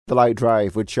The Light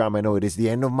Drive with Sham. I know it is the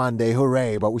end of Monday,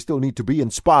 hooray, but we still need to be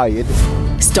inspired.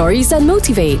 Stories that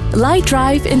motivate. Light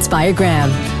Drive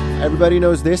Inspiregram. Everybody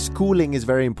knows this. Schooling is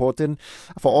very important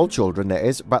for all children, that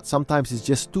is, but sometimes it's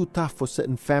just too tough for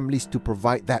certain families to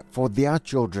provide that for their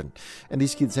children. And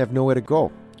these kids have nowhere to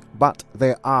go. But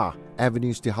there are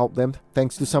avenues to help them,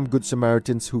 thanks to some good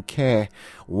Samaritans who care.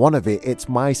 One of it's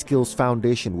My Skills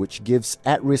Foundation, which gives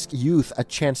at-risk youth a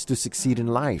chance to succeed in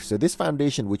life. So this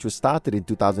foundation, which was started in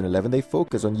 2011, they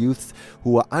focus on youths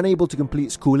who are unable to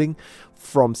complete schooling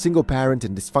from single-parent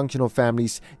and dysfunctional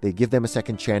families. They give them a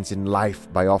second chance in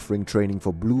life by offering training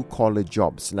for blue-collar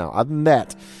jobs. Now, other than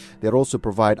that, they also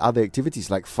provide other activities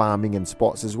like farming and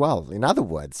sports as well. In other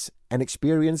words, an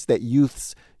experience that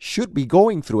youths should be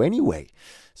going through anyway.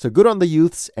 So good on the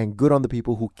youths and good on the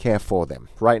people who care for them.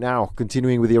 Right now,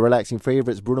 continuing with your relaxing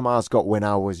favorites, Bruno Mars got When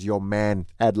I Was Your Man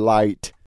at Light.